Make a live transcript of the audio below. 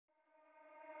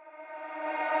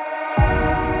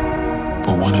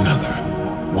one another,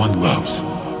 one loves.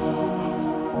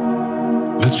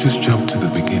 Let's just jump to the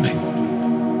beginning.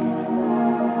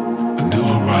 A new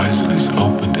horizon is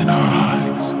opened in our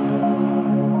eyes.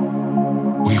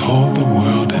 We hold the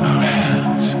world in our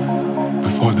hands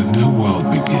before the new world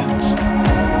begins.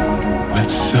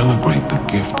 Let's celebrate the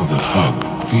gift of the hug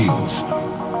feels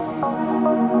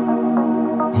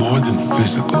more than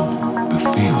physical, the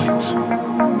feelings.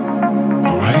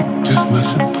 Alright, just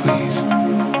listen please.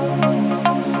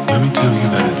 Let me tell you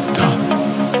that it's done.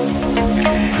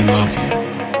 I love you,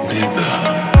 Nida.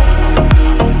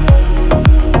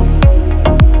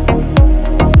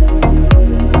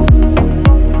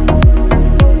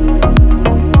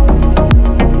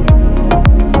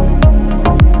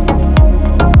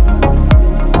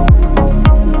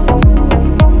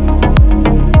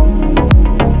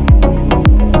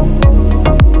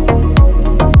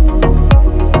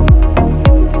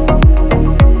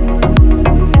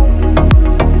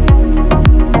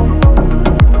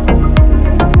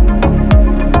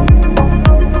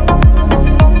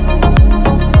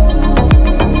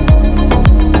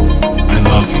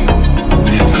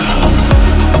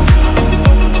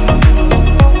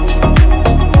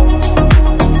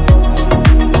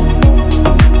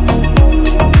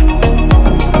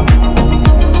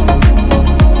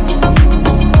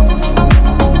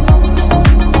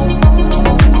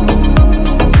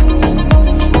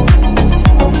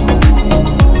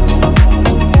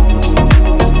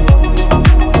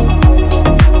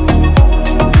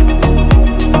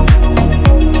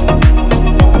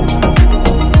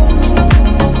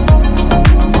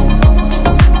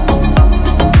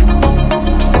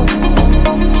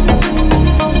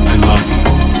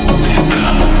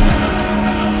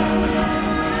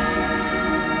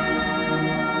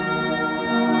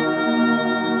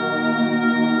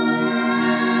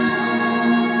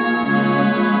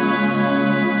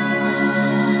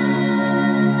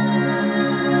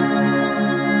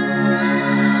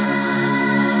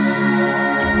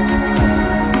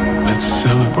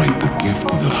 Celebrate the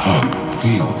gift of the hug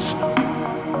feels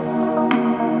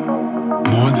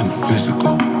more than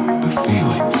physical, the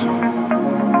feelings.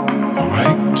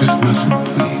 Alright, just listen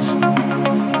please.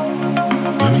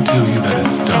 Let me tell you that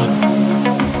it's done.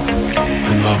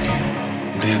 I love you,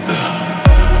 Nida.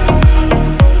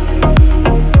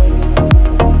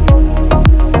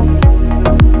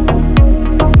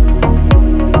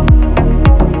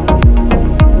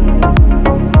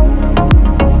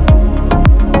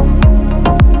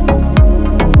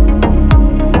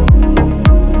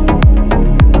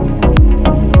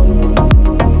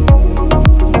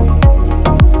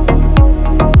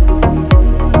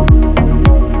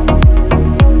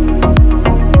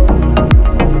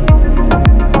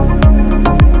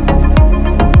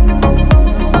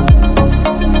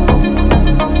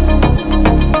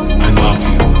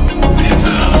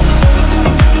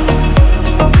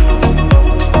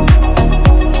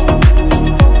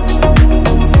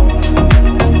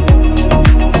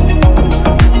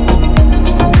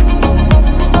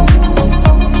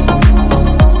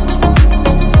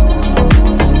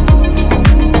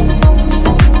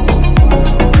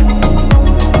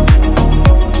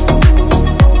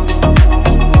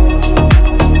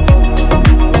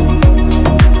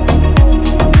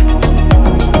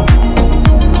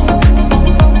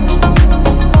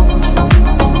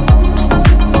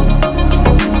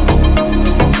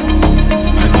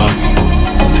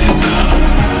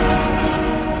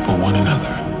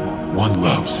 One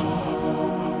loves.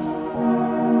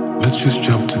 Let's just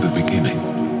jump to the beginning.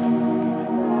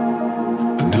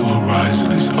 A new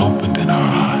horizon is opened in our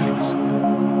eyes.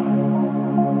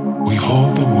 We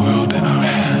hold the world in our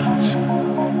hands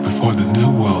before the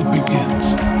new world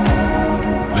begins.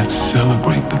 Let's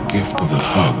celebrate the gift of the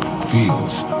hug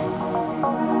feels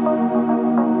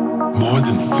more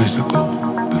than physical,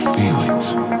 the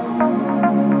feelings.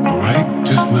 Alright,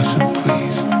 just listen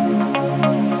please.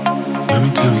 Let me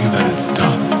tell you that it's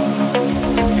done.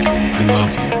 I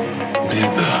love you,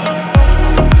 Nida.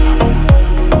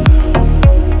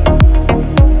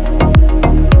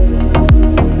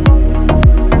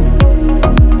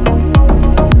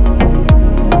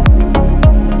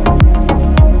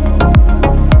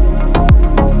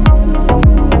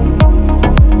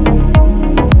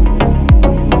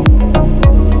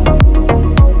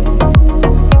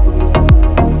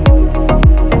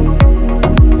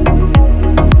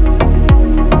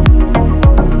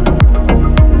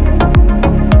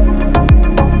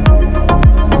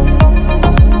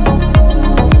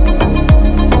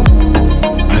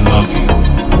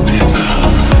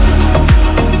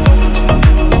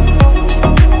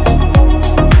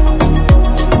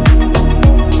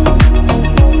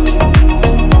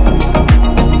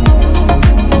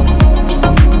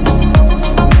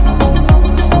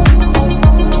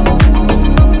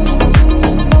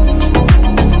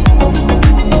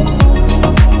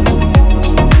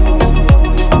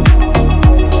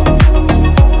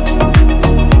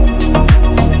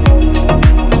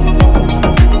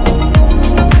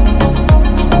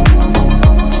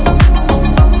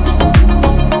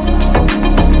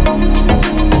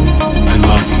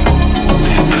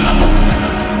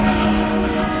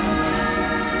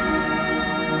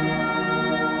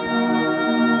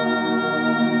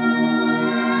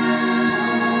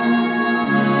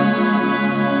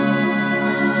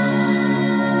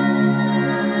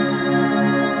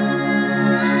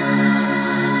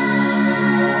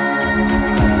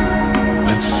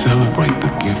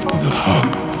 gift of the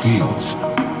hug feels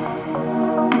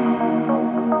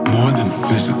more than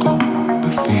physical,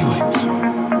 the feelings.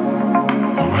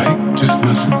 Alright? Just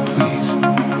listen, please.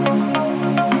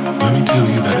 Let me tell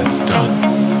you that it's done.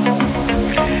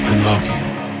 I love you,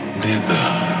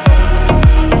 Nida.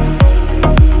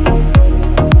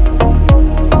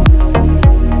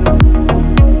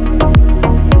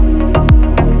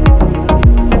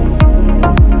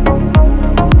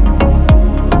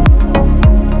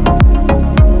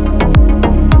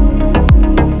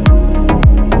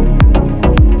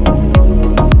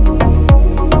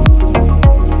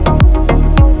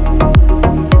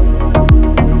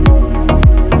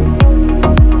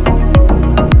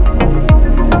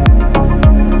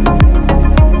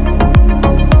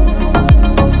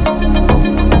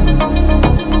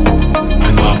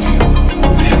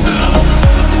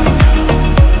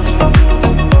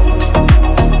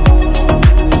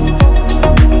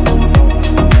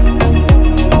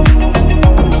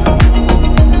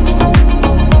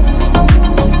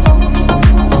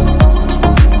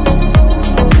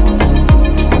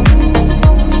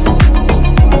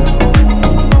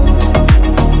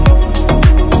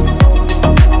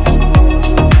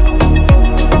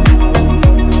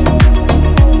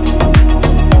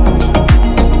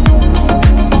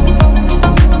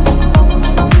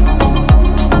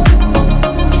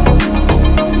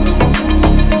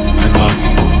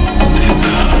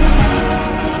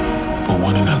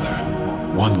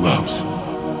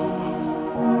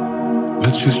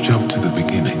 Let's just jump to the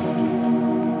beginning.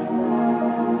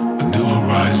 A new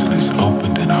horizon is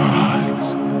opened in our eyes.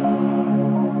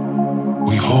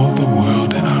 We hold the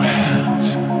world in our hands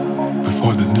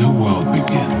before the new world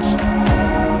begins.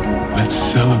 Let's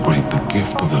celebrate the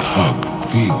gift of the hug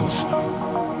feels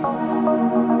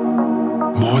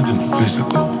more than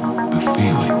physical, the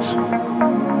feelings.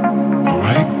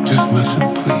 Alright? Just listen,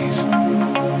 please.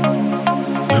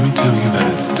 Let me tell you that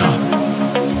it's done.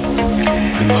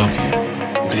 I love you,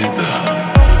 Nida.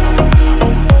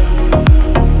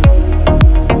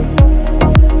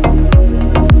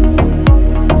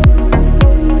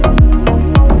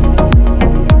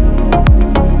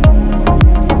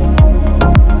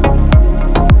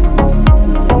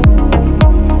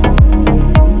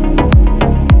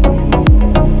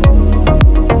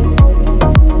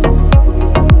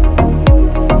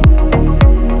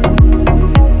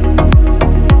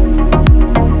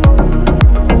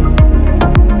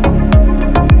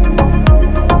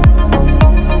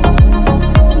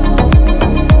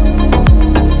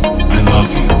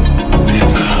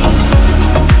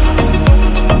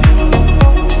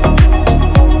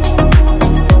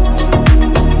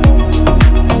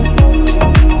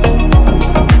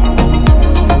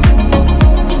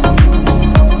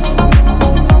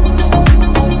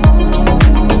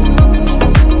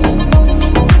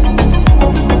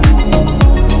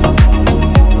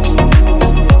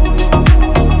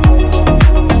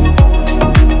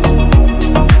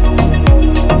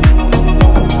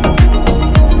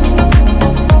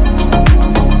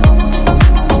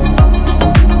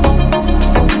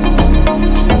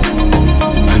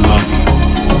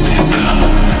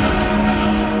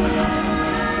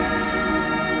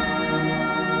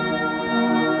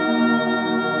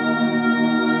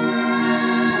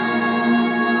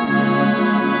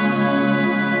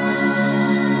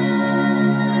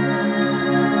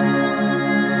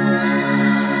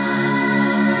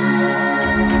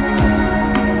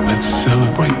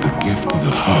 Celebrate the gift of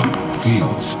the hug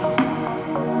feels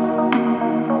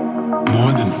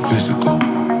more than physical,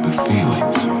 the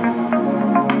feelings.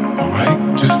 Alright?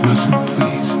 Just listen,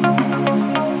 please.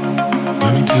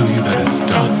 Let me tell you that it's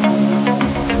done.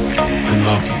 I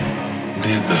love you,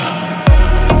 Nida.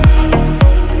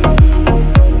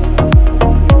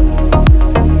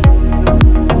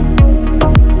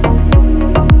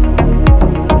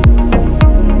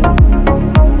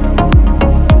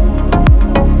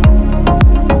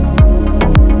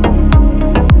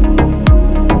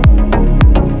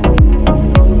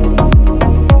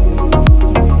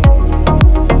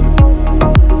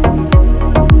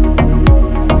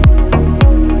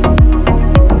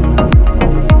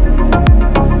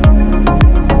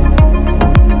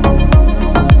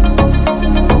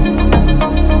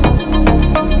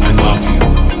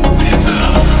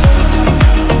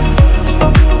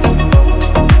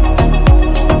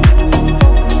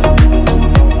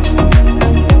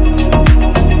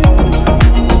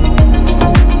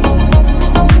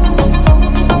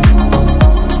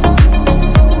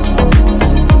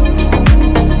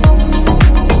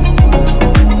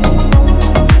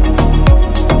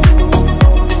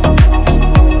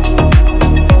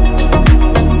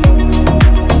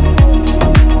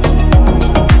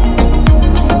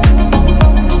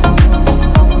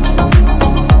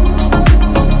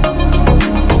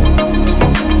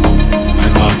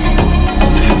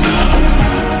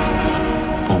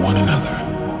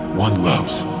 one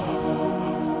loves.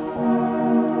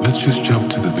 Let's just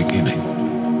jump to the beginning.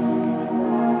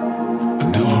 A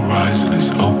new horizon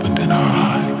is opened in our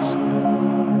eyes.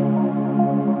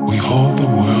 We hold the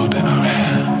world in our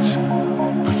hands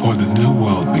before the new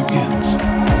world begins.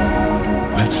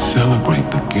 Let's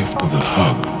celebrate the gift of a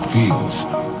hug feels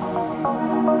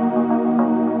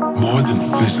more than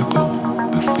physical,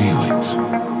 the feelings.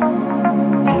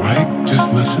 Alright,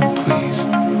 just listen please.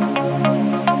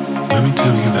 Let me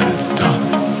tell you that it's done.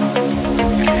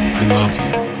 I love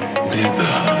you,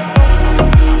 Nida.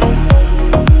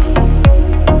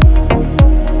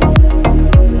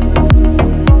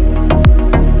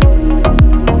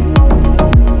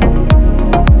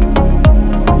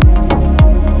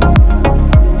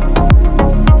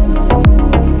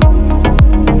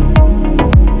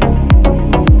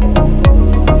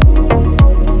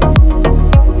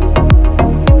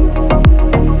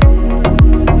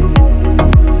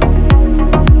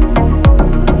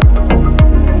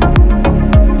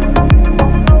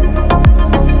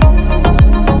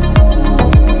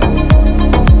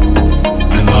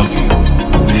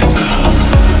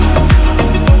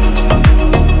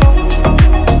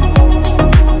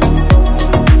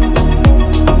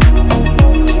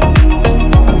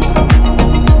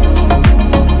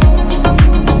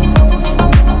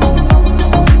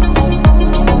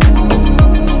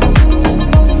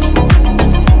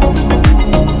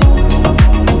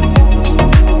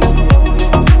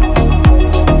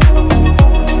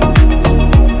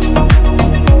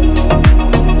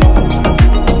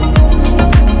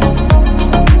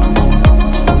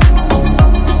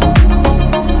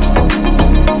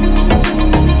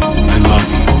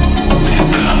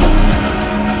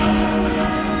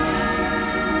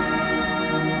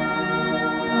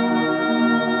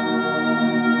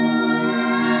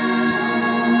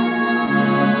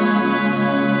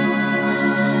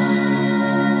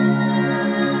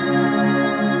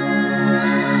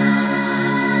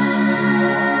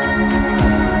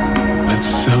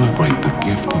 Celebrate the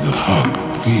gift of a hug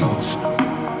feels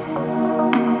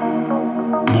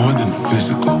more than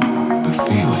physical, the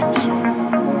feelings.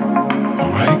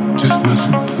 Alright, just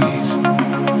listen please.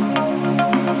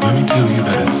 Let me tell you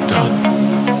that it's done.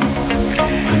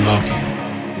 I love you,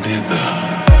 Nida.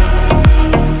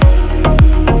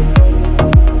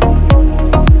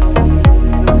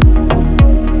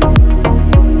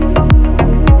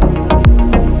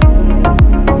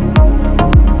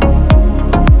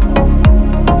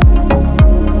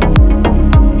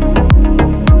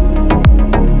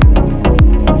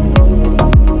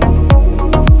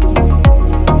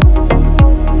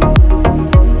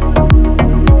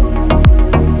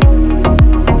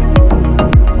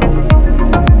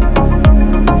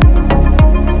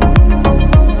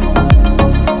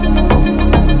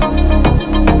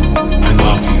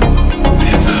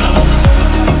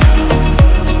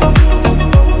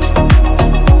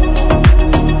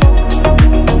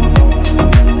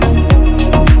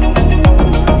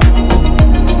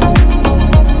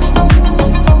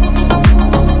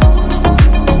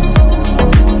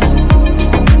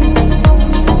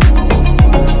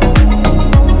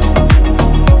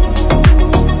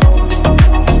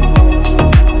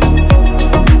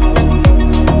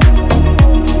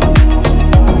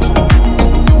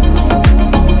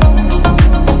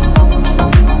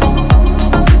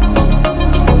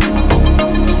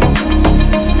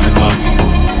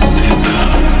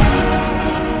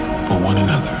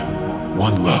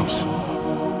 One loves.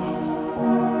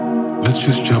 Let's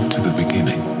just jump to the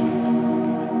beginning.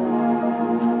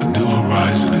 A new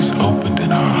horizon is opened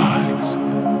in our eyes.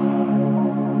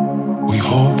 We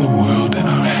hold the world in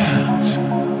our hands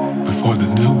before the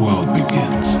new world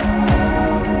begins.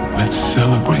 Let's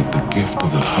celebrate the gift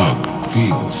of a hug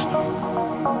feels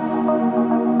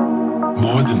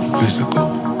more than physical,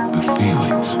 the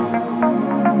feelings.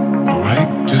 Alright,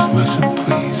 just listen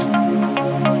please.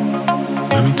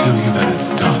 Let me tell you that it's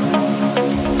done.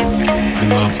 I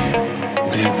love you,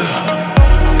 Nida.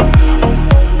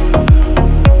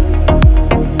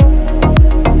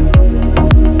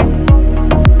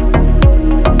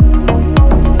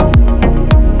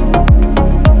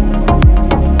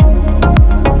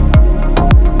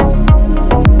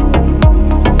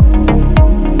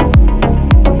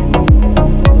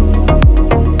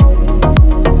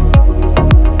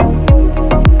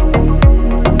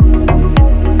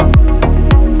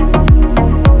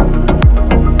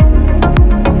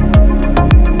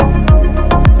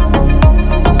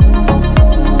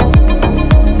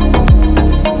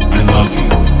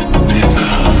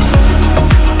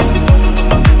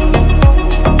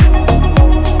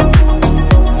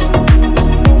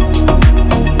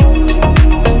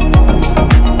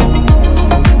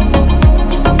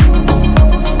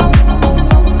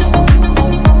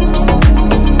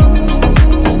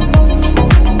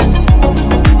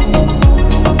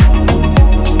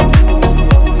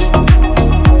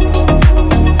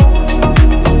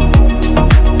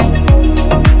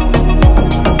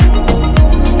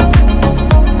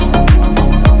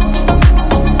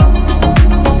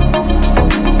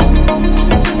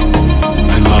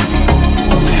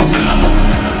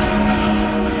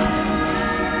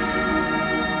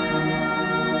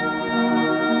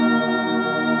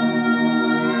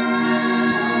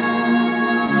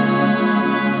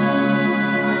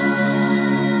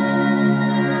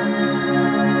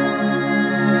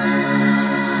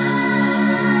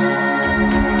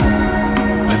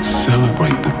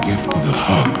 gift of the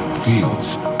hug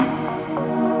feels.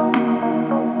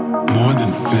 More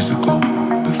than physical,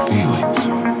 the feelings.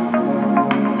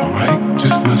 Alright?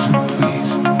 Just listen,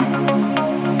 please.